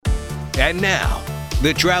And now,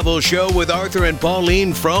 The Travel Show with Arthur and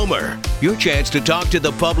Pauline Frommer. Your chance to talk to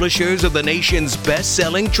the publishers of the nation's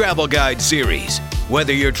best-selling travel guide series.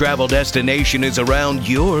 Whether your travel destination is around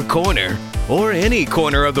your corner or any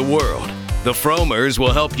corner of the world, the Frommers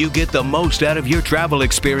will help you get the most out of your travel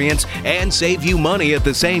experience and save you money at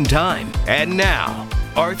the same time. And now,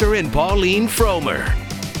 Arthur and Pauline Frommer.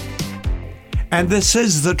 And this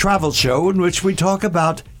is The Travel Show, in which we talk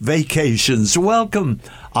about vacations. Welcome.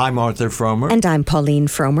 I'm Arthur Frommer. And I'm Pauline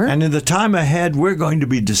Frommer. And in the time ahead, we're going to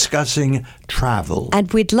be discussing travel. And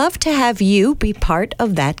we'd love to have you be part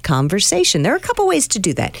of that conversation. There are a couple ways to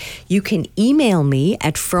do that. You can email me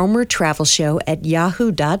at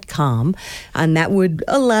frommertravelshow@yahoo.com, and that would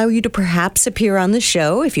allow you to perhaps appear on the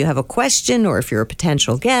show if you have a question or if you're a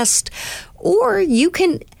potential guest. Or you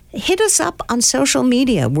can hit us up on social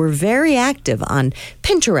media. We're very active on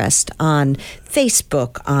Pinterest, on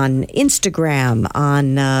Facebook, on Instagram,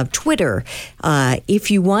 on Twitter.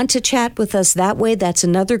 If you want to chat with us that way, that's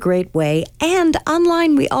another great way. And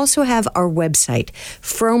online, we also have our website,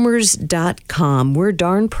 frommers.com. We're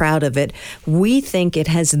darn proud of it. We think it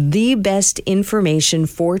has the best information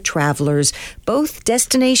for travelers, both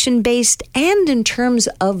destination-based and in terms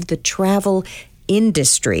of the travel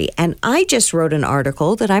industry. And I just wrote an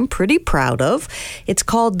article that I'm pretty proud of. It's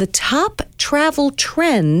called The Top Travel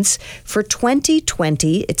Trends for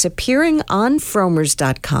 2020. It's appearing on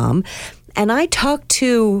frommers.com. And I talked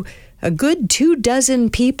to a good 24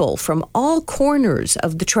 people from all corners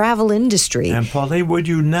of the travel industry. And Pauline, would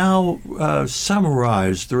you now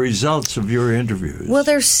summarize the results of your interviews? Well,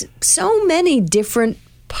 there's so many different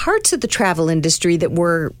parts of the travel industry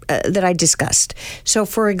that I discussed. So,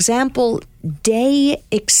 for example, day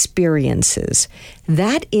experiences.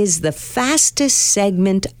 That is the fastest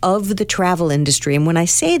segment of the travel industry. And when I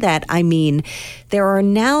say that, I mean there are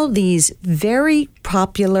now these very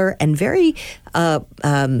popular and very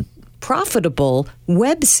profitable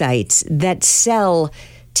websites that sell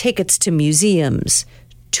tickets to museums,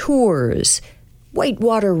 tours,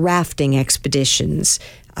 whitewater rafting expeditions,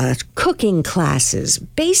 cooking classes.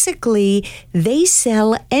 Basically, they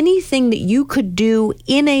sell anything that you could do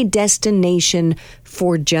in a destination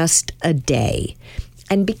for just a day.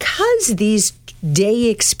 And because these day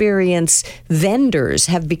experience vendors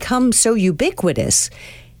have become so ubiquitous,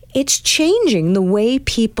 it's changing the way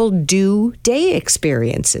people do day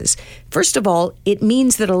experiences. First of all, it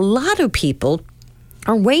means that a lot of people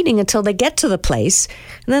are waiting until they get to the place,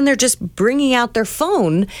 and then they're just bringing out their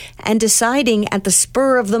phone and deciding at the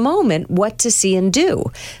spur of the moment what to see and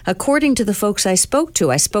do. According to the folks I spoke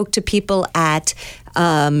to people at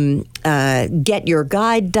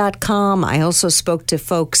getyourguide.com. I also spoke to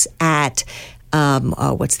folks at,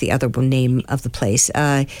 what's the other name of the place?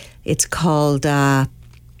 It's called, I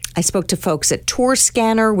spoke to folks at Tour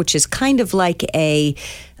Scanner, which is kind of like a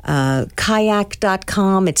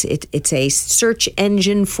kayak.com. It's a search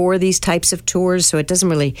engine for these types of tours, so it doesn't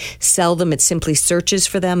really sell them. It simply searches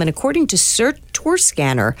for them. And according to Tour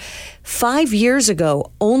Scanner, 5 years ago,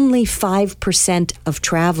 only 5% of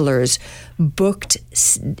travelers booked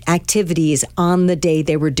activities on the day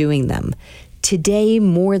they were doing them. Today,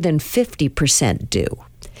 more than 50% do.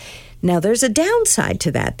 Now, there's a downside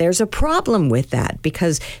to that. There's a problem with that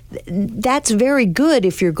because that's very good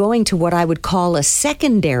if you're going to what I would call a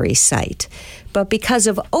secondary site. But because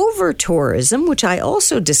of over-tourism, which I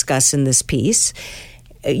also discuss in this piece,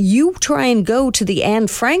 you try and go to the Anne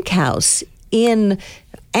Frank house in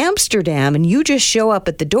Amsterdam and you just show up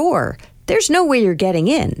at the door. There's no way you're getting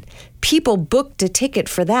in. People booked a ticket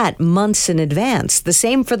for that months in advance. The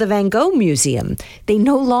same for the Van Gogh Museum. They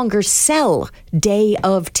no longer sell day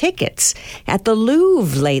of tickets. At the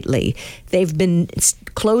Louvre lately, they've been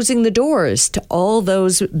closing the doors to all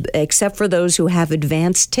those, except for those who have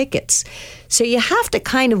advanced tickets. So you have to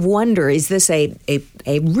kind of wonder, is this a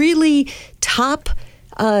really top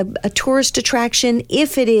a tourist attraction?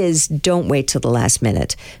 If it is, don't wait till the last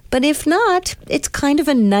minute. But if not, it's kind of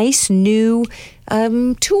a nice new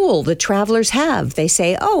tool that travelers have. They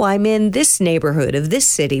say, oh, I'm in this neighborhood of this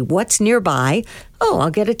city. What's nearby? Oh,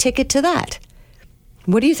 I'll get a ticket to that.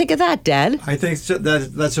 What do you think of that, Dad? I think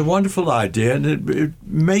that's a wonderful idea, and it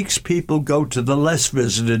makes people go to the less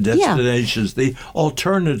visited destinations, the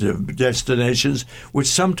alternative destinations, which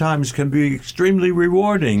sometimes can be extremely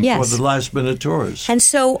rewarding for the last-minute tourists. And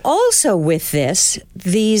so also with this,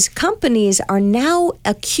 these companies are now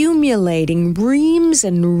accumulating reams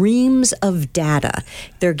and reams of data.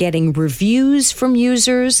 They're getting reviews from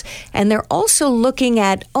users, and they're also looking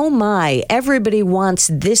at, oh my, everybody wants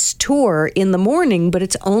this tour in the morning, but but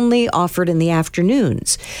it's only offered in the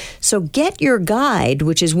afternoons. So Get Your Guide,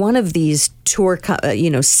 which is one of these tour,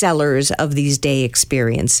 sellers of these day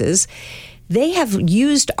experiences, they have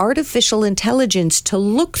used artificial intelligence to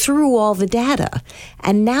look through all the data.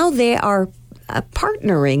 And now they are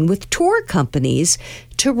partnering with tour companies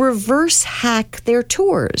to reverse hack their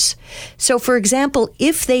tours. So, for example,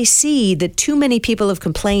 if they see that too many people have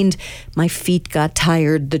complained, my feet got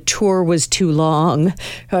tired, the tour was too long,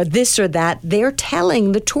 this or that, they're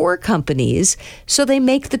telling the tour companies, so they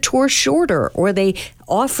make the tour shorter, or they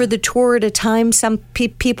offer the tour at a time some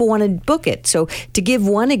people want to book it. So to give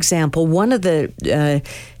one example, one of the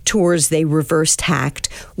tours they reversed hacked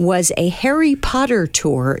was a Harry Potter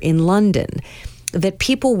tour in London that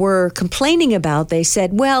people were complaining about. They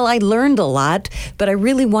said, well, I learned a lot, but I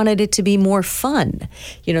really wanted it to be more fun.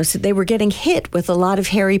 So they were getting hit with a lot of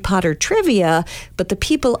Harry Potter trivia, but the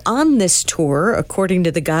people on this tour, according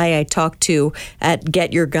to the guy I talked to at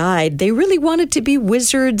Get Your Guide, they really wanted to be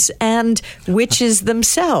wizards and witches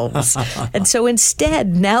themselves. And so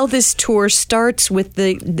instead, now this tour starts with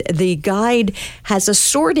the guide has a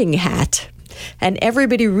sorting hat. And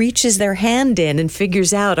everybody reaches their hand in and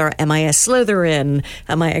figures out, am I a Slytherin?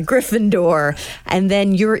 Am I a Gryffindor? And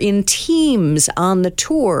then you're in teams on the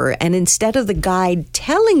tour. And instead of the guide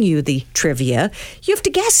telling you the trivia, you have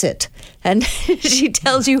to guess it. And she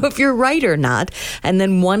tells you if you're right or not. And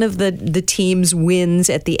then one of the teams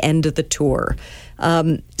wins at the end of the tour.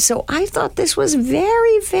 So I thought this was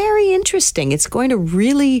very, very interesting. It's going to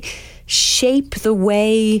really shape the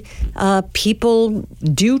way people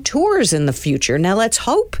do tours in the future. Now, let's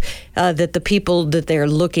hope that the people that they're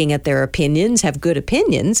looking at their opinions have good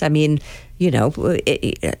opinions. I mean,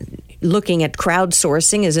 looking at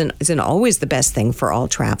crowdsourcing isn't always the best thing for all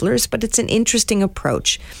travelers, but it's an interesting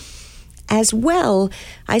approach. As well,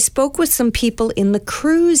 I spoke with some people in the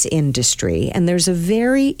cruise industry, and there's a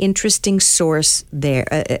very interesting trend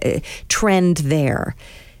there.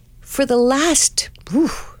 For the last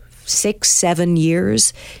 6-7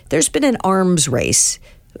 years, there's been an arms race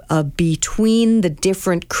between the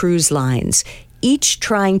different cruise lines, each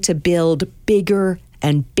trying to build bigger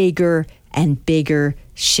and bigger and bigger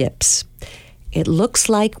ships. It looks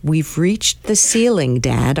like we've reached the ceiling,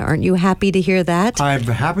 Dad. Aren't you happy to hear that? I'm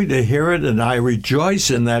happy to hear it, and I rejoice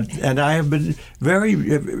in that. And I have been very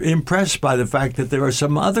impressed by the fact that there are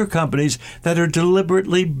some other companies that are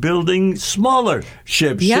deliberately building smaller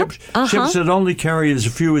ships, ships that only carry as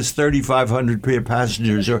few as 3,500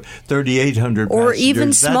 passengers or 3,800 passengers. Or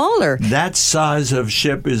even smaller. That size of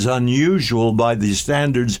ship is unusual by the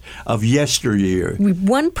standards of yesteryear.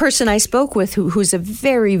 One person I spoke with who's a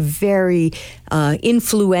very, very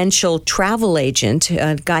influential travel agent,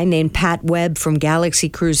 a guy named Pat Webb from Galaxy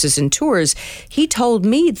Cruises and Tours, he told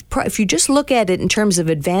me, if you just look at it in terms of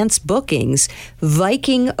advanced bookings,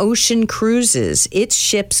 Viking Ocean Cruises, its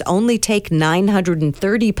ships only take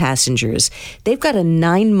 930 passengers. They've got a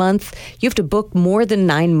 9-month, you have to book more than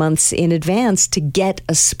 9 months in advance to get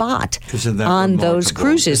a spot on those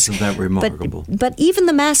cruises. Isn't that remarkable? But even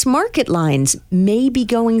the mass market lines may be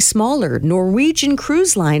going smaller. Norwegian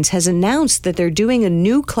Cruise Lines has announced that they're doing a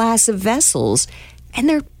new class of vessels,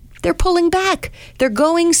 and they're pulling back. They're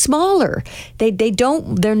going smaller.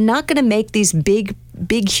 They're not going to make these big,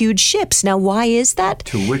 huge ships. Now, why is that?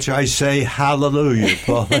 To which I say hallelujah,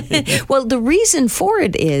 Paul. Well, the reason for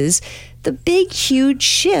it is the big, huge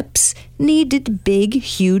ships needed big,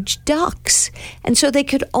 huge docks. And so they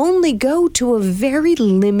could only go to a very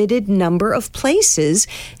limited number of places.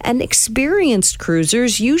 And experienced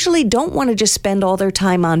cruisers usually don't want to just spend all their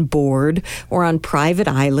time on board or on private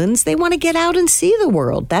islands. They want to get out and see the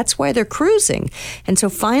world. That's why they're cruising. And so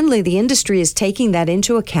finally, the industry is taking that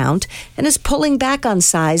into account and is pulling back on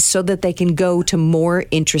size so that they can go to more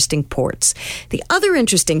interesting ports. The other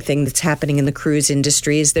interesting thing that's happening in the cruise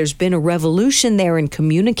industry is there's been a revolution there in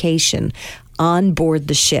communication on board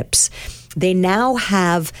the ships. They now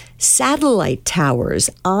have satellite towers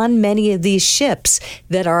on many of these ships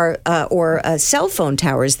that are, or cell phone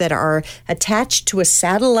towers that are attached to a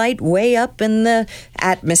satellite way up in the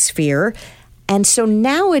atmosphere. And so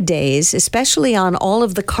nowadays, especially on all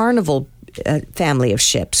of the Carnival family of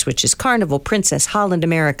ships, which is Carnival, Princess, Holland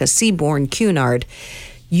America, Seabourn, Cunard,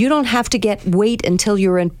 you don't have to wait until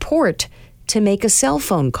you're in port to make a cell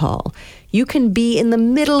phone call. You can be in the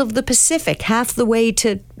middle of the Pacific, half the way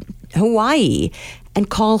to Hawaii, and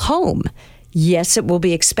call home. Yes, it will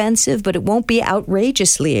be expensive, but it won't be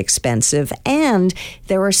outrageously expensive. And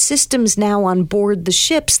there are systems now on board the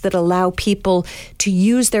ships that allow people to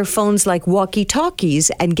use their phones like walkie-talkies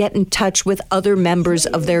and get in touch with other members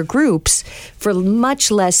of their groups for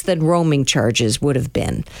much less than roaming charges would have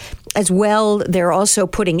been. As well, they're also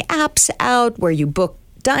putting apps out where you book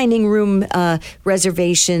dining room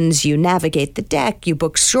reservations, you navigate the deck, you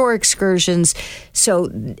book shore excursions.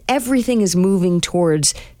 So everything is moving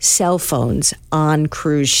towards cell phones on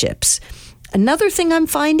cruise ships. Another thing I'm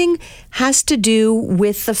finding has to do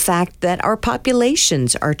with the fact that our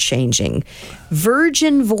populations are changing.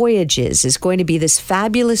 Virgin Voyages is going to be this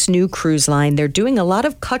fabulous new cruise line. They're doing a lot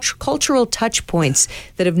of cultural touch points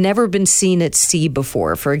that have never been seen at sea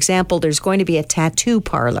before. For example, there's going to be a tattoo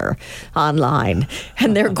parlor online,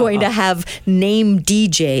 and they're going to have name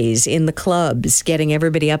DJs in the clubs getting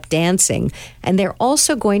everybody up dancing. And they're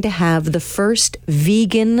also going to have the first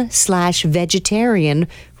vegan/vegetarian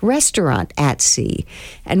restaurant at sea.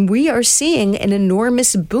 And we are seeing an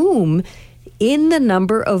enormous boom in the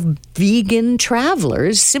number of vegan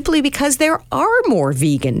travelers simply because there are more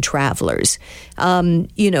vegan travelers.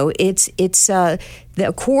 It's the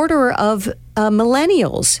quarter of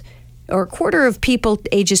millennials, or a quarter of people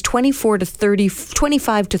ages 25 to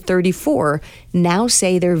 34 now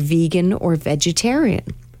say they're vegan or vegetarian.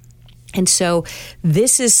 And so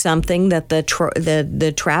this is something that the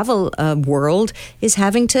travel world is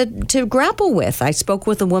having to grapple with. I spoke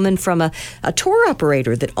with a woman from a tour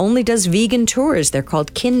operator that only does vegan tours. They're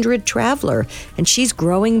called Kindred Traveler, and she's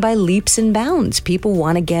growing by leaps and bounds. People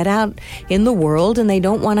want to get out in the world, and they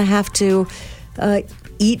don't want to have to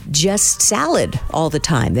eat just salad all the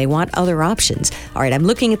time. They want other options. All right, I'm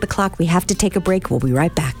looking at the clock. We have to take a break. We'll be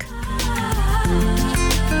right back.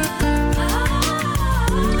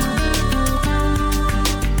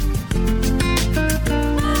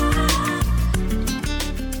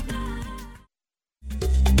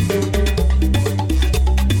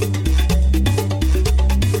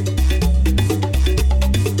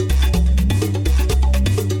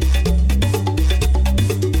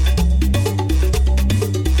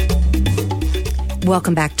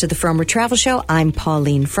 Welcome back to the Frommer Travel Show. I'm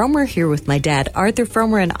Pauline Frommer here with my dad, Arthur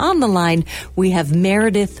Frommer, and on the line we have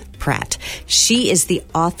Meredith Pratt. She is the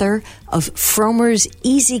author of Frommer's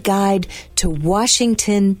Easy Guide to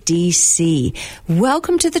Washington, D.C.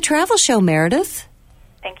 Welcome to the Travel Show, Meredith.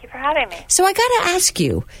 Thank you for having me. So I got to ask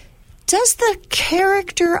you, does the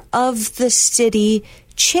character of the city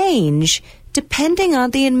change depending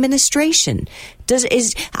on the administration?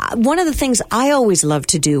 Is one of the things I always love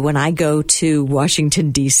to do when I go to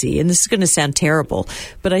Washington, D.C., and this is going to sound terrible,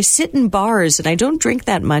 but I sit in bars and I don't drink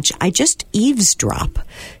that much. I just eavesdrop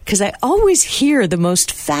because I always hear the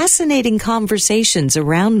most fascinating conversations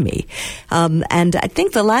around me. And I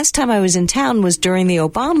think the last time I was in town was during the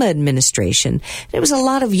Obama administration. There was a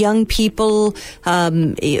lot of young people,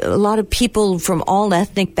 a lot of people from all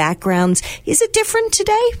ethnic backgrounds. Is it different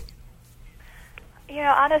today?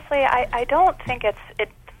 Honestly, I don't think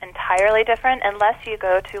it's entirely different unless you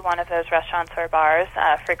go to one of those restaurants or bars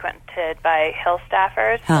frequented by Hill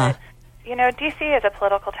staffers. Huh. But, D.C. is a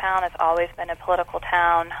political town. It's always been a political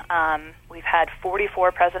town. We've had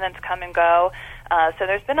 44 presidents come and go. So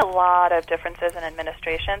there's been a lot of differences in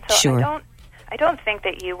administration. So sure. I don't think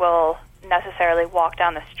that you will necessarily walk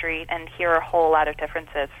down the street and hear a whole lot of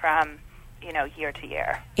differences from year to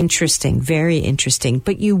year. Interesting, very interesting.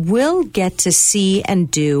 But you will get to see and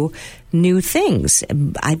do new things.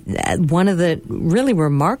 One of the really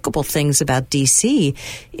remarkable things about D.C.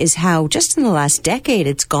 is how just in the last decade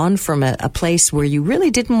it's gone from a place where you really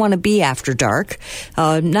didn't want to be after dark.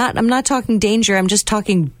 I'm not talking danger, I'm just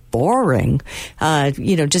talking boring.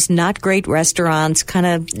 Just not great restaurants.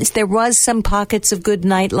 There was some pockets of good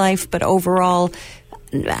nightlife, but overall,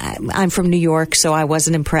 I'm from New York, so I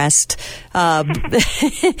wasn't impressed.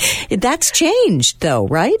 That's changed, though,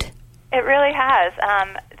 right? It really has.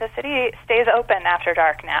 The city stays open after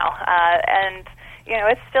dark now, and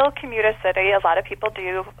it's still a commuter city. A lot of people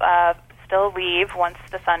do still leave once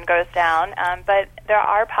the sun goes down, but there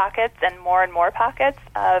are pockets and more pockets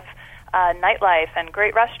of nightlife and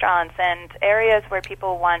great restaurants and areas where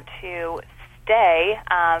people want to stay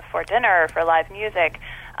for dinner or for live music.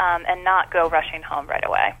 And not go rushing home right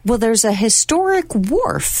away. Well, there's a historic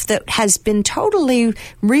wharf that has been totally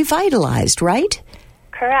revitalized, right?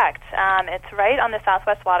 Correct. It's right on the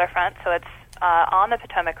southwest waterfront, so it's on the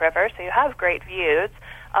Potomac River, so you have great views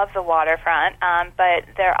of the waterfront, but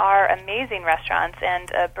there are amazing restaurants and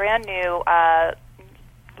a brand new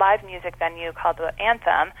live music venue called the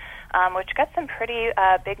Anthem, which gets some pretty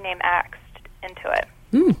big-name acts into it.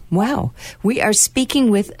 Wow. We are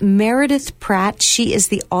speaking with Meredith Pratt. She is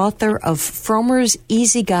the author of Frommer's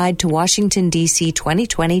Easy Guide to Washington, D.C.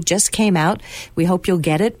 2020. Just came out. We hope you'll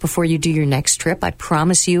get it before you do your next trip. I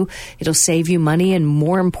promise you it'll save you money, and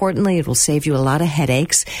more importantly, it will save you a lot of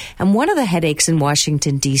headaches. And one of the headaches in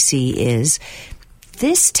Washington, D.C. is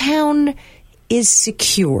this town is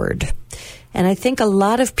secured. And I think a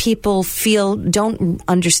lot of people don't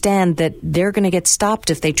understand that they're going to get stopped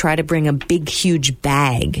if they try to bring a big, huge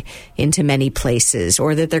bag into many places,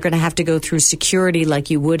 or that they're going to have to go through security like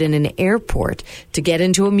you would in an airport to get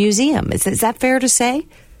into a museum. Is that fair to say?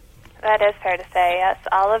 That is fair to say, yes.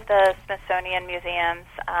 All of the Smithsonian museums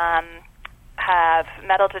have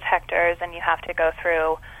metal detectors, and you have to go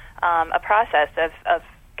through a process of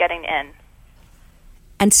getting in.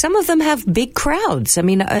 And some of them have big crowds. I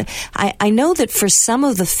mean, I know that for some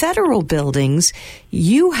of the federal buildings,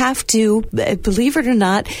 you have to, believe it or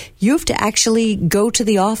not, you have to actually go to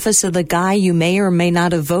the office of the guy you may or may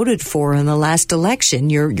not have voted for in the last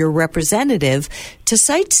election, your representative, to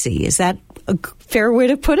sightsee. Is that a fair way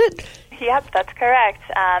to put it? Yep, that's correct.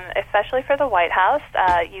 Especially for the White House,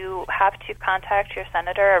 you have to contact your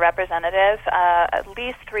senator or representative at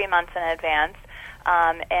least 3 months in advance,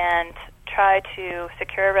 and try to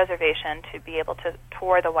secure a reservation to be able to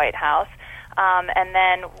tour the White House. And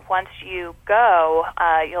then once you go,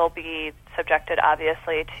 you'll be subjected,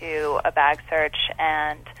 obviously, to a bag search,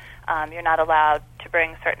 and you're not allowed to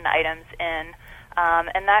bring certain items in.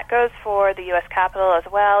 And that goes for the U.S. Capitol as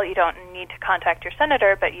well. You don't need to contact your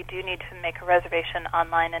senator, but you do need to make a reservation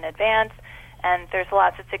online in advance. And there's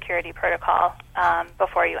lots of security protocol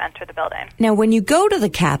before you enter the building. Now, when you go to the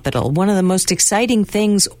Capitol, one of the most exciting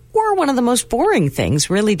things, or one of the most boring things,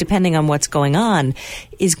 really depending on what's going on,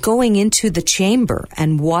 is going into the chamber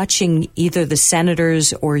and watching either the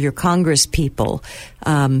senators or your Congress people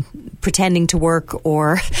pretending to work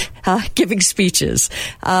or giving speeches.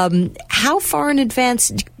 How far in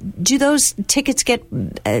advance do those tickets get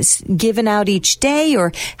given out each day,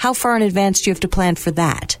 or how far in advance do you have to plan for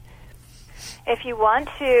that? If you want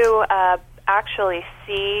to actually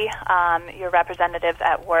see your representatives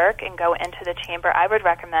at work and go into the chamber, I would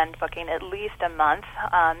recommend booking at least a month,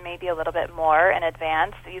 maybe a little bit more in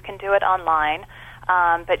advance. You can do it online,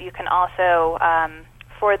 but you can also,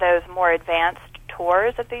 for those more advanced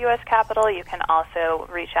tours of the U.S. Capitol, you can also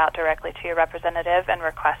reach out directly to your representative and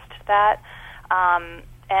request that.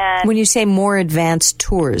 And when you say more advanced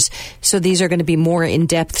tours, so these are going to be more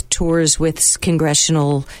in-depth tours with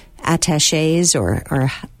congressional attachés,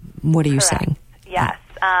 or what are you saying? Yes,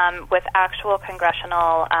 with actual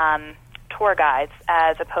congressional tour guides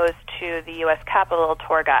as opposed to the U.S. Capitol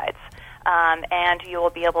tour guides. And you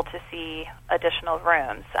will be able to see additional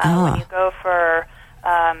rooms. When you go for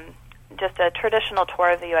just a traditional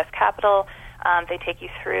tour of the U.S. Capitol, they take you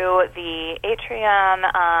through the atrium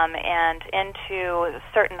and into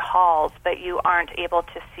certain halls, but you aren't able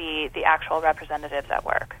to see the actual representatives at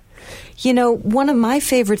work. You know, one of my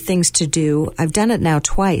favorite things to do, I've done it now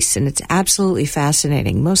twice, and it's absolutely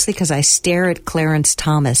fascinating, mostly because I stare at Clarence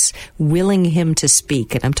Thomas, willing him to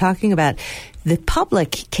speak. And I'm talking about the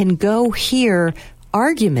public can go hear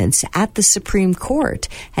arguments at the Supreme Court.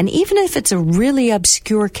 And even if it's a really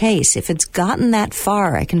obscure case, if it's gotten that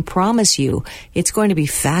far, I can promise you it's going to be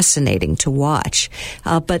fascinating to watch.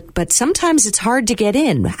 But sometimes it's hard to get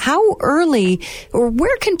in. How early, or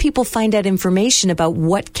where can people find out information about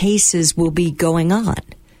what cases will be going on?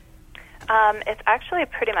 It's actually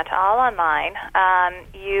pretty much all online.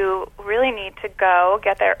 You really need to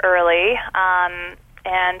get there early,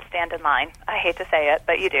 and stand in line. I hate to say it,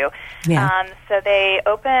 but you do. Yeah. So they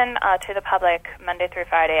open to the public Monday through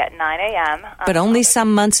Friday at 9 a.m. But only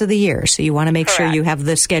some months of the year, so you want to make Correct. sure you have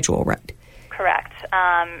the schedule right. Correct.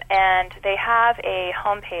 And they have a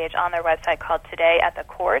homepage on their website called Today at the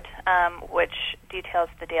Court, which details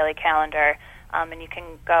the daily calendar. And you can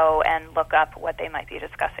go and look up what they might be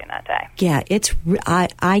discussing that day. Yeah,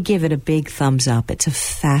 I give it a big thumbs up. It's a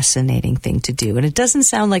fascinating thing to do. And it doesn't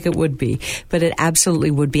sound like it would be, but it absolutely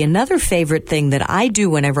would be. Another favorite thing that I do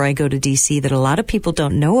whenever I go to D.C. that a lot of people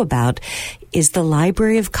don't know about is the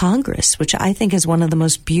Library of Congress, which I think is one of the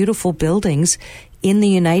most beautiful buildings in the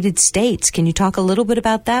United States. Can you talk a little bit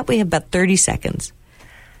about that? We have about 30 seconds.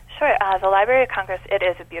 Sure. The Library of Congress, it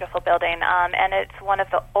is a beautiful building, and it's one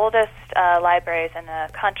of the oldest libraries in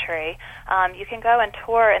the country. You can go and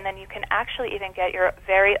tour, and then you can actually even get your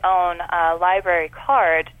very own library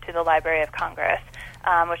card to the Library of Congress,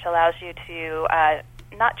 which allows you to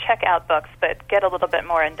not check out books, but get a little bit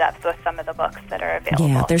more in depth with some of the books that are available.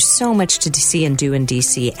 Yeah, there's so much to see and do in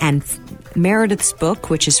D.C. And Meredith's book,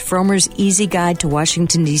 which is Frommer's Easy Guide to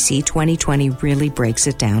Washington, D.C. 2020, really breaks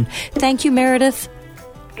it down. Thank you, Meredith.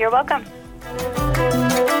 You're welcome.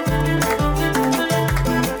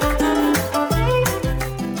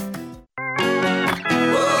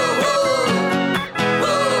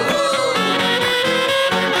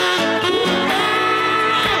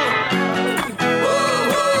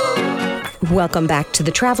 Welcome back to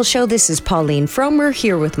the Travel Show. This is Pauline Frommer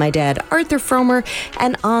here with my dad, Arthur Frommer.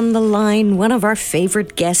 And on the line, one of our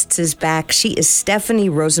favorite guests is back. She is Stephanie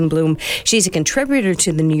Rosenblum. She's a contributor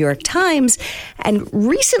to the New York Times. And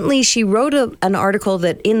recently she wrote an article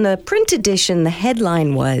that in the print edition, the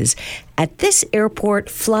headline was, "At this airport,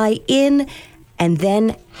 fly in and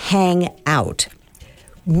then hang out."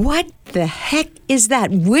 What the heck is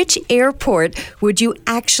that? Which airport would you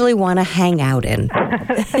actually want to hang out in?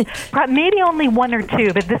 Maybe only one or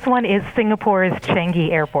two, but this one is Singapore's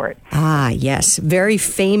Changi Airport. Ah, yes. Very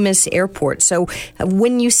famous airport. So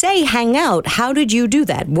when you say hang out, how did you do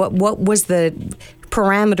that? What was the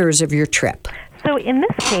parameters of your trip? So in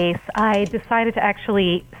this case, I decided to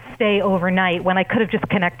actually stay overnight when I could have just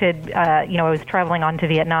connected. I was traveling on to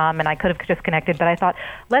Vietnam, and I could have just connected, but I thought,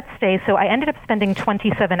 let's stay. So I ended up spending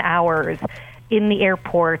 27 hours in the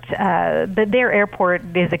airport. Their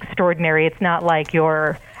airport is extraordinary. It's not like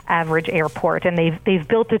your average airport, and they've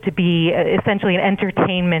built it to be essentially an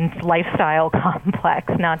entertainment lifestyle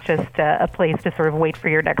complex, not just a place to sort of wait for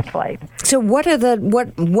your next flight. So what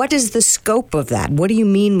is the scope of that? What do you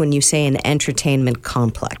mean when you say an entertainment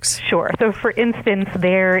complex? Sure. So for instance,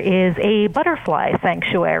 there is a butterfly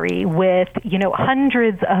sanctuary with,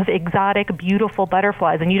 hundreds of exotic, beautiful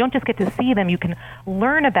butterflies, and you don't just get to see them, you can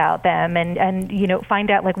learn about them and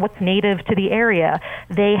find out like what's native to the area.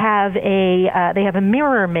 They have a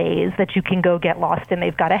mirror maze that you can go get lost in.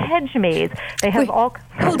 They've got a hedge maze. They have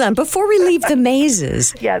Hold on, before we leave the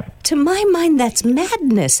mazes. Yes. To my mind, that's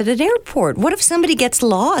madness at an airport. What if somebody gets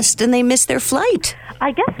lost and they miss their flight?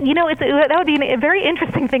 I guess, that would be a very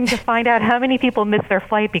interesting thing to find out how many people miss their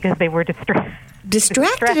flight because they were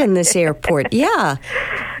distracted in this airport. Yeah.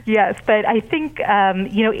 Yes, but I think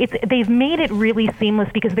they've made it really seamless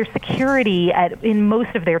because their security in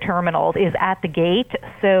most of their terminals is at the gate,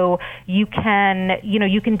 so you can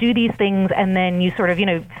do these things and then you sort of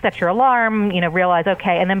set your alarm, realize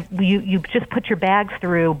okay, and then you just put your bags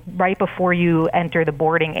through right before you enter the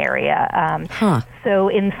boarding area. So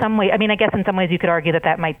in some way, I guess in some ways you could argue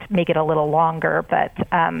that might make it a little longer, but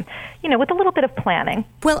with a little bit of planning.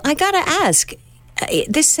 Well, I got to ask.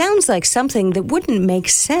 This sounds like something that wouldn't make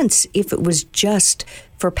sense if it was just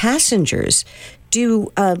for passengers.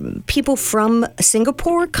 Do people from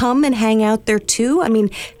Singapore come and hang out there too?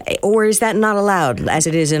 Or is that not allowed as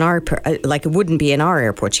it is in it wouldn't be in our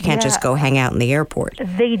airports? You can't just go hang out in the airport.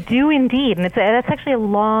 They do indeed, and that's actually a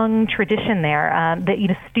long tradition there.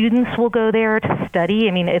 That students will go there to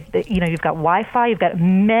study. You've got Wi-Fi, you've got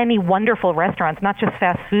many wonderful restaurants, not just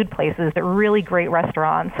fast food places, but really great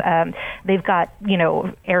restaurants. They've got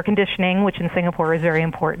air conditioning, which in Singapore is very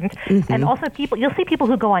important, and also you'll see people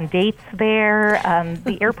who go on dates there.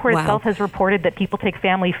 The airport itself has reported that people take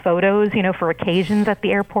family photos, for occasions at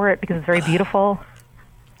the airport because it's very beautiful.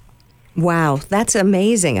 Wow, that's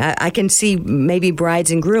amazing. I can see maybe brides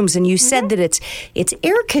and grooms. And you said that it's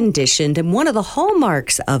air conditioned, and one of the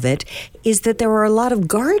hallmarks of it is that there are a lot of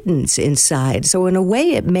gardens inside. So in a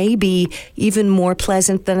way, it may be even more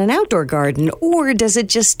pleasant than an outdoor garden, or does it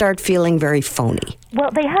just start feeling very phony? Well,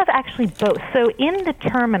 they have actually both. So in the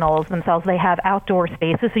terminals themselves, they have outdoor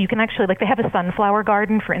spaces. So you can actually, they have a sunflower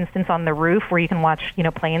garden, for instance, on the roof where you can watch,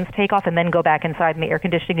 planes take off and then go back inside and the air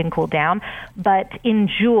conditioning can cool down. But in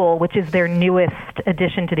Jewel, which is their newest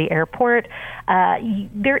addition to the airport,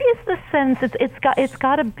 there is the sense it's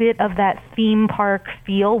got a bit of that theme park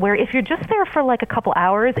feel where if you're just there for like a couple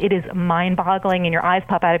hours, it is mind-boggling and your eyes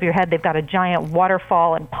pop out of your head. They've got a giant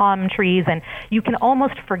waterfall and palm trees, and you can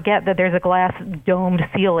almost forget that there's a glass domed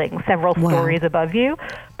ceiling several stories above you.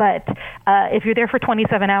 But if you're there for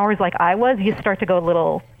 27 hours like I was, you start to go a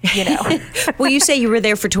little, Well, you say you were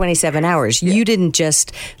there for 27 hours. Yeah. You didn't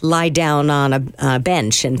just lie down on a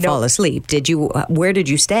bench and fall asleep. Did you? Where did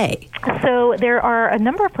you stay? So there are a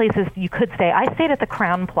number of places you could stay. I stayed at the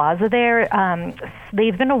Crown Plaza there.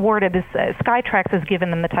 They've been awarded this. Skytrax has given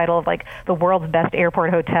them the title of like the world's best airport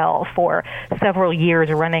hotel for several years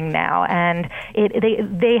running now, and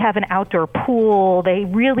they have an outdoor pool. They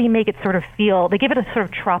really make it sort of feel. They give it a sort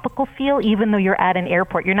of tropical feel, even though you're at an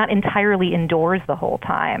airport. You're not entirely indoors the whole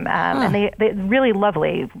time. And they really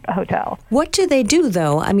lovely hotel. What do they do,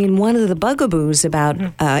 though? I mean, one of the bugaboos about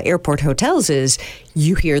airport hotels is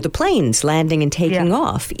you hear the planes landing and taking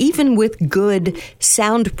off, even with good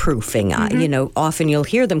soundproofing. Often you'll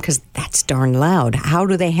hear them because that's darn loud. How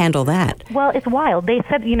do they handle that? Well, it's wild. They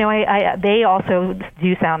said, they also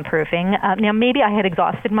do soundproofing. Now, maybe I had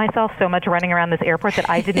exhausted myself so much running around this airport that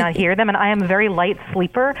I did not hear them, and I am a very light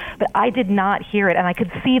sleeper, but I did not hear it, and I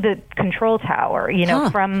could see the control tower,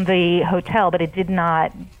 from the hotel, but it did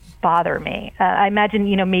not bother me. I imagine,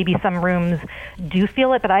 maybe some rooms do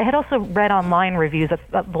feel it, but I had also read online reviews that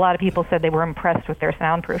a lot of people said they were impressed with their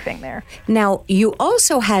soundproofing there. Now, you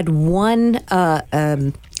also had one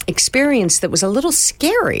experience that was a little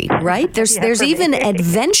scary, right? There's even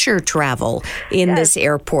adventure travel in this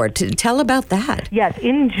airport. Tell about that. Yes,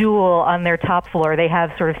 in Jewel on their top floor, they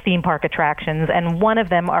have sort of theme park attractions, and one of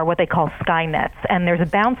them are what they call sky nets. And there's a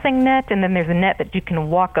bouncing net, and then there's a net that you can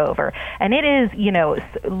walk over. And it is,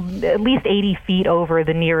 at least 80 feet over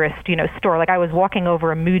the nearest, store. Like I was walking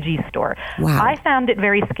over a Muji store. Wow. I found it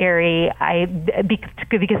very scary.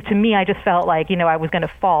 Because to me, I just felt like, I was going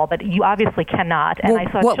to fall, but you obviously cannot. And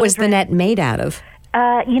I saw what was the net made out of?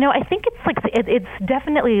 I think it's like it's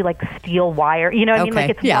definitely like steel wire.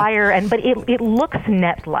 It's wire, but it looks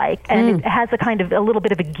net-like, and it has a little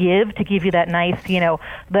bit of a give to give you that nice,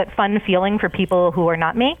 that fun feeling for people who are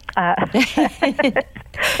not me.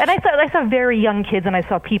 And I saw very young kids, and I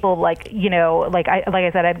saw people like I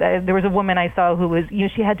said, there was a woman I saw who was,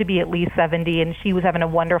 she had to be at least 70, and she was having a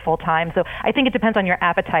wonderful time. So I think it depends on your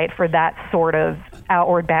appetite for that sort of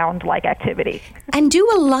outward bound like activity. And do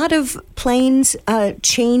a lot of planes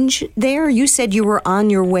change there? You said you were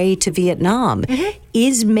on your way to Vietnam. Mm-hmm.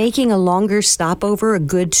 Is making a longer stopover a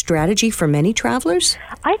good strategy for many travelers?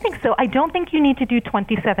 I think so. I don't think you need to do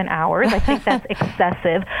 27 hours. I think that's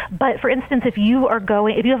excessive. But for instance, if you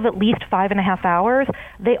have at least 5.5 hours,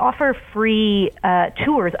 they offer free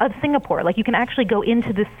tours of Singapore. Like you can actually go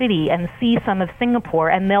into the city and see some of Singapore,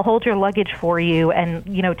 and they'll hold your luggage for you and,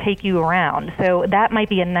 take you around. So that might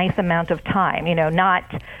be a nice amount of time,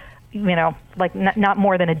 not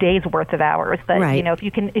more than a day's worth of hours, but right.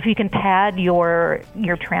 If you can pad your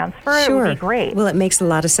transfer, It would be great. Well, it makes a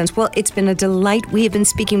lot of sense. Well, it's been a delight. We have been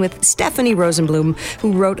speaking with Stephanie Rosenblum,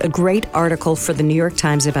 who wrote a great article for the New York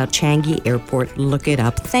Times about Changi Airport. Look it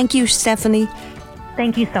up. Thank you, Stephanie.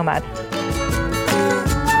 Thank you so much.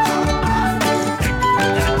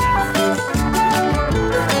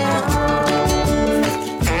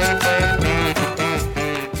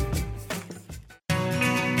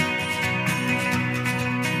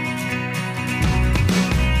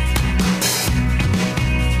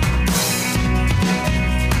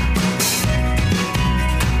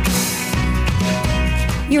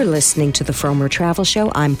 You're listening to the Frommer Travel Show.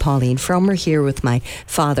 I'm Pauline Frommer here with my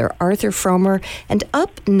father, Arthur Frommer. And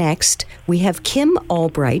up next, we have Kim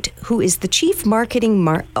Albright, who is the Chief Marketing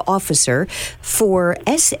Officer for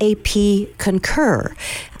SAP Concur,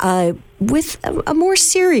 with a more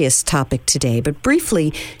serious topic today. But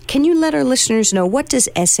briefly, can you let our listeners know, what does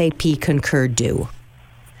SAP Concur do?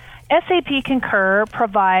 SAP Concur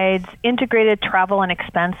provides integrated travel and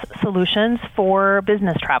expense solutions for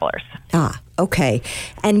business travelers. Okay.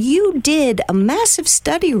 And you did a massive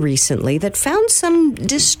study recently that found some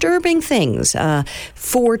disturbing things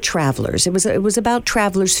for travelers. It was about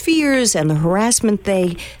travelers' fears and the harassment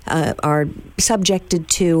they are subjected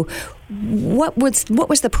to. What was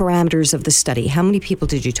the parameters of the study? How many people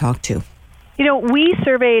did you talk to? We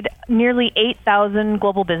surveyed nearly 8,000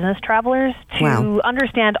 global business travelers to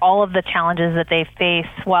understand all of the challenges that they face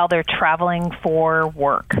while they're traveling for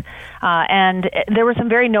work. And there were some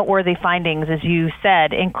very noteworthy findings, as you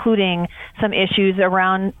said, including some issues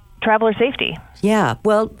around traveler safety. Yeah.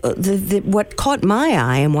 Well, what caught my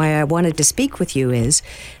eye and why I wanted to speak with you is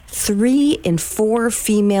 3 in 4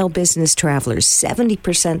 female business travelers,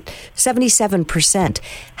 77%,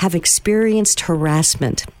 have experienced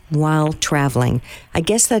harassment while traveling. I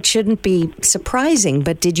guess that shouldn't be surprising,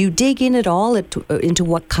 but did you dig in at all into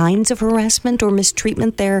what kinds of harassment or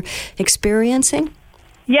mistreatment they're experiencing?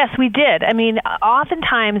 Yes, we did. I mean,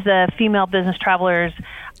 oftentimes the female business travelers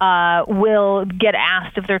will get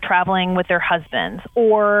asked if they're traveling with their husbands,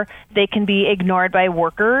 or they can be ignored by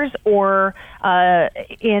workers, or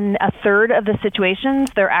in a third of the situations,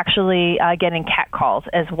 they're actually getting catcalls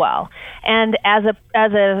as well. And as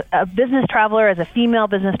a business traveler, as a female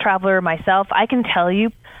business traveler myself, I can tell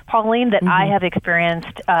you, Pauline, that I have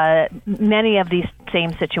experienced many of these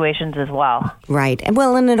same situations as well. Right. And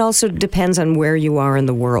well, and it also depends on where you are in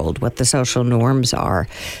the world, what the social norms are.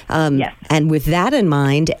 Yes. And with that in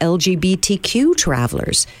mind, LGBTQ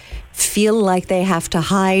travelers feel like they have to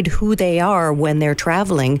hide who they are when they're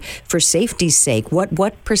traveling for safety's sake.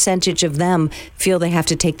 What percentage of them feel they have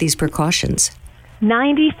to take these precautions?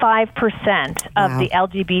 95% of the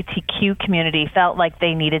LGBTQ community felt like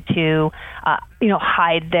they needed to,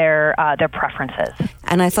 hide their preferences.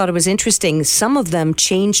 And I thought it was interesting. Some of them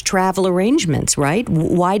changed travel arrangements, right?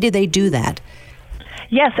 Why did they do that?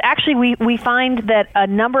 Yes, actually, we find that a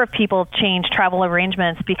number of people change travel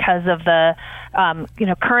arrangements because of the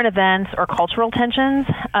current events or cultural tensions.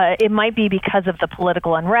 It might be because of the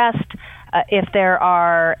political unrest, if there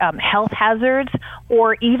are health hazards,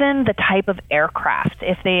 or even the type of aircraft.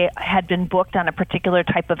 If they had been booked on a particular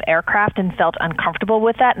type of aircraft and felt uncomfortable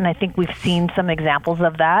with that, and I think we've seen some examples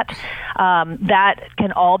of that, that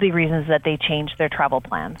can all be reasons that they change their travel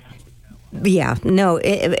plans. Yeah, no,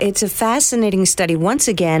 it's a fascinating study. Once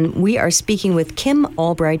again, we are speaking with Kim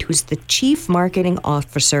Albright, who's the Chief Marketing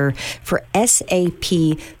Officer for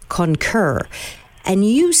SAP Concur. And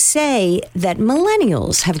you say that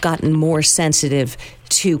millennials have gotten more sensitive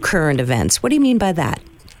to current events. What do you mean by that?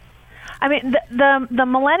 I mean, the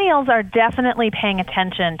millennials are definitely paying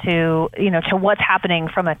attention to what's happening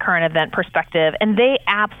from a current event perspective, and they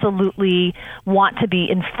absolutely want to be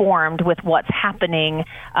informed with what's happening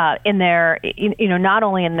in their, not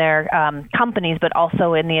only in their companies but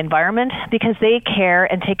also in the environment, because they care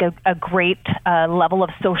and take a great level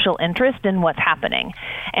of social interest in what's happening.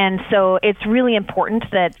 And so it's really important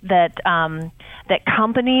that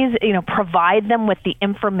companies, provide them with the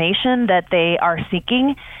information that they are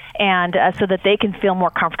seeking, and so that they can feel more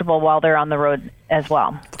comfortable while they're on the road as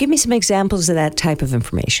well. Give me some examples of that type of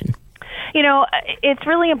information. It's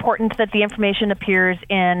really important that the information appears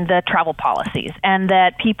in the travel policies, and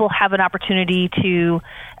that people have an opportunity to,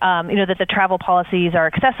 that the travel policies are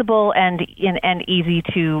accessible and easy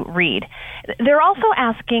to read. They're also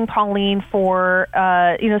asking, Pauline, for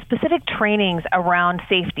specific trainings around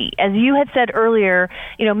safety. As you had said earlier,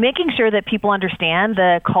 making sure that people understand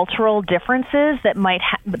the cultural differences that might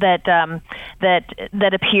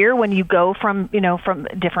that appear when you go from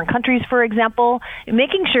different countries, for example.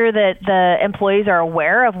 Making sure that the employees are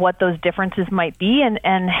aware of what those differences might be,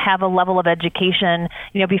 and have a level of education,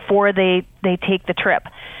 before they take the trip.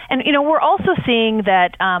 And we're also seeing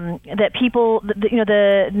that that people,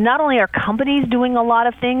 not only are companies doing a lot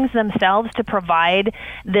of things themselves to provide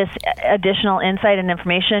this additional insight and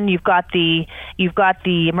information. You've got the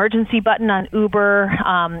emergency button on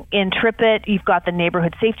Uber, in TripIt. You've got the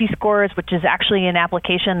neighborhood safety scores, which is actually an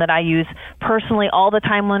application that I use personally all the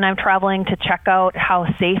time when I'm traveling to check out how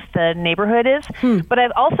safe the neighborhood is. But I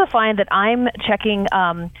also find that I'm checking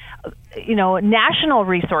national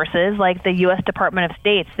resources like the U.S. Department of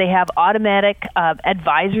State. They have automatic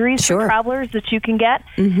advisories for travelers that you can get.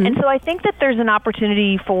 And so I think that there's an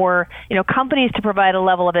opportunity for, companies to provide a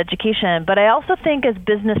level of education. But I also think as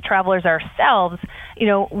business travelers ourselves,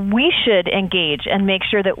 we should engage and make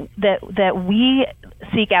sure that we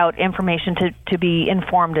seek out information to be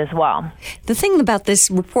informed as well. The thing about this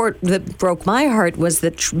report that broke my heart was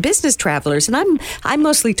that business travelers, and I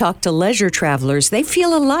mostly talk to leisure travelers, they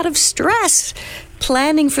feel a lot of stress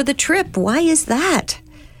planning for the trip. Why is that?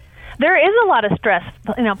 There is a lot of stress,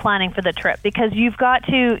 planning for the trip, because you've got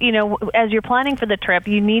to, as you're planning for the trip,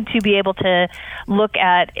 you need to be able to look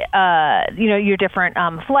at, your different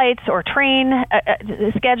flights or train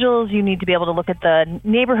schedules. You need to be able to look at the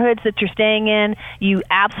neighborhoods that you're staying in. You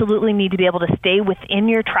absolutely need to be able to stay within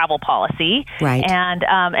your travel policy, right?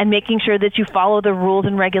 And making sure that you follow the rules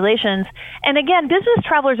and regulations. And again, business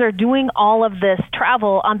travelers are doing all of this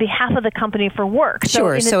travel on behalf of the company for work.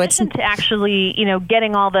 Sure. So in addition to actually,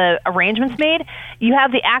 getting all the arrangements made, you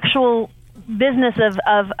have the actual business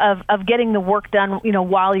of getting the work done,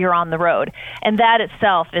 while you're on the road. And that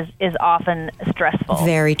itself is often stressful.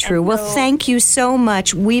 Very true. Well, thank you so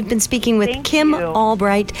much. We've been speaking with Kim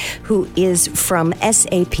Albright, who is from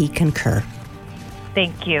SAP Concur.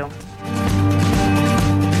 Thank you.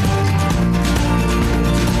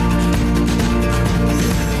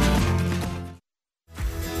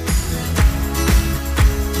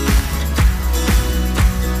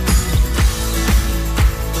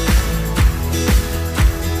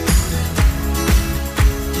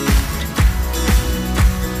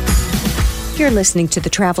 You're listening to The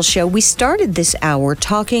Travel Show. We started this hour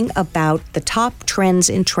talking about the top trends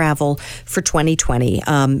in travel for 2020.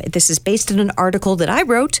 This is based on an article that I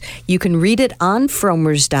wrote. You can read it on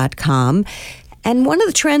fromers.com. And one of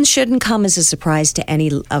the trends shouldn't come as a surprise to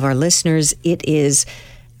any of our listeners. It is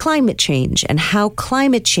climate change and how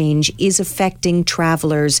climate change is affecting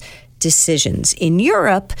travelers' decisions. In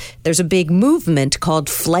Europe, there's a big movement called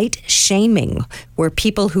flight shaming, where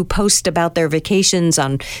people who post about their vacations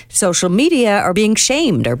on social media are being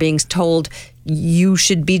shamed, are being told you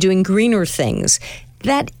should be doing greener things.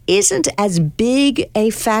 That isn't as big a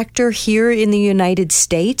factor here in the United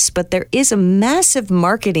States, but there is a massive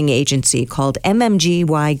marketing agency called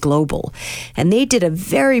MMGY Global, and they did a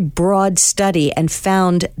very broad study and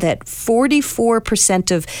found that 44%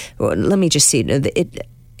 of, let me just see, that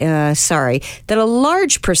a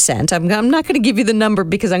large percent, I'm not going to give you the number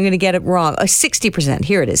because I'm going to get it wrong, 60%,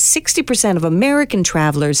 here it is, 60% of American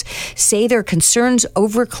travelers say their concerns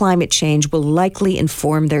over climate change will likely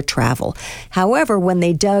inform their travel. However, when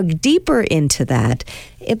they dug deeper into that,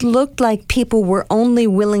 it looked like people were only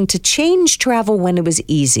willing to change travel when it was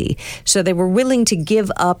easy. So they were willing to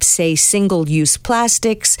give up, say, single-use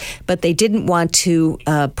plastics, but they didn't want to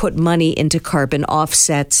put money into carbon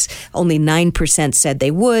offsets. Only 9% said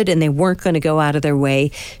they would, and they weren't going to go out of their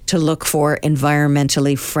way to look for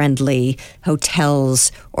environmentally friendly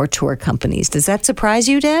hotels or tour companies. Does that surprise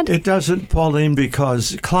you, Dad? It doesn't, Pauline,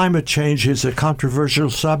 because climate change is a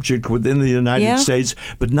controversial subject within the United States,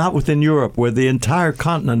 but not within Europe, where the entire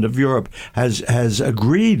continent of Europe has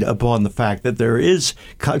agreed upon the fact that there is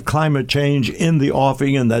climate change in the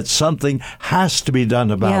offing and that something has to be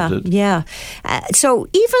done about it. Yeah. So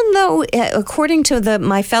even though, according to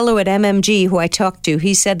my fellow at MMG who I talked to,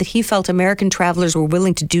 he said that he felt American travelers were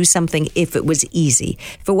willing to do something if it was easy.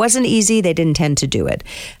 If it wasn't easy, they didn't tend to do it.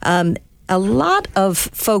 A lot of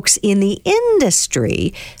folks in the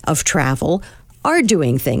industry of travel are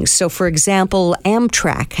doing things. So, for example,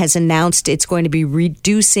 Amtrak has announced it's going to be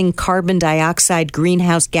reducing carbon dioxide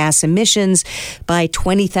greenhouse gas emissions by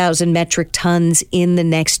 20,000 metric tons in the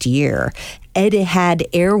next year. Etihad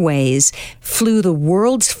Airways flew the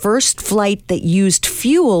world's first flight that used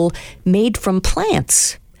fuel made from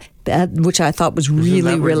plants, which I thought was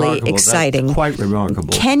really exciting. That's quite remarkable.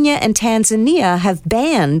 Kenya and Tanzania have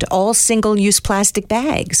banned all single-use plastic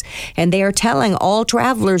bags, and they are telling all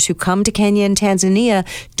travelers who come to Kenya and Tanzania,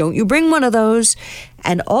 don't you bring one of those.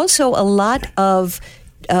 And also a lot of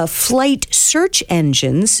flight search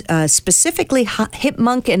engines, specifically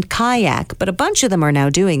Hipmunk and Kayak, but a bunch of them are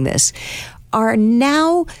now doing this, are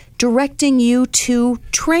now directing you to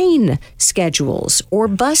train schedules or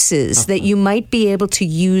buses that you might be able to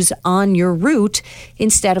use on your route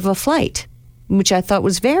instead of a flight, which I thought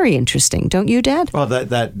was very interesting. Don't you, Dad? Well,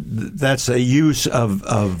 that's a use of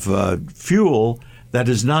fuel that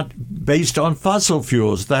is not based on fossil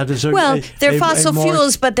fuels. That is they're fossil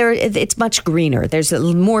fuels, but it's much greener. There's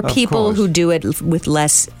more people who do it with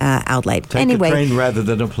less outlay. Take a train rather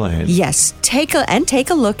than a plane. Yes, take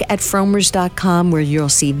a look at fromers.com where you'll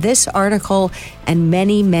see this article and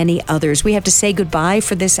many, many others. We have to say goodbye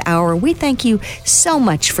for this hour. We thank you so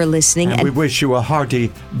much for listening. And we wish you a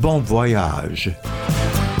hearty bon voyage.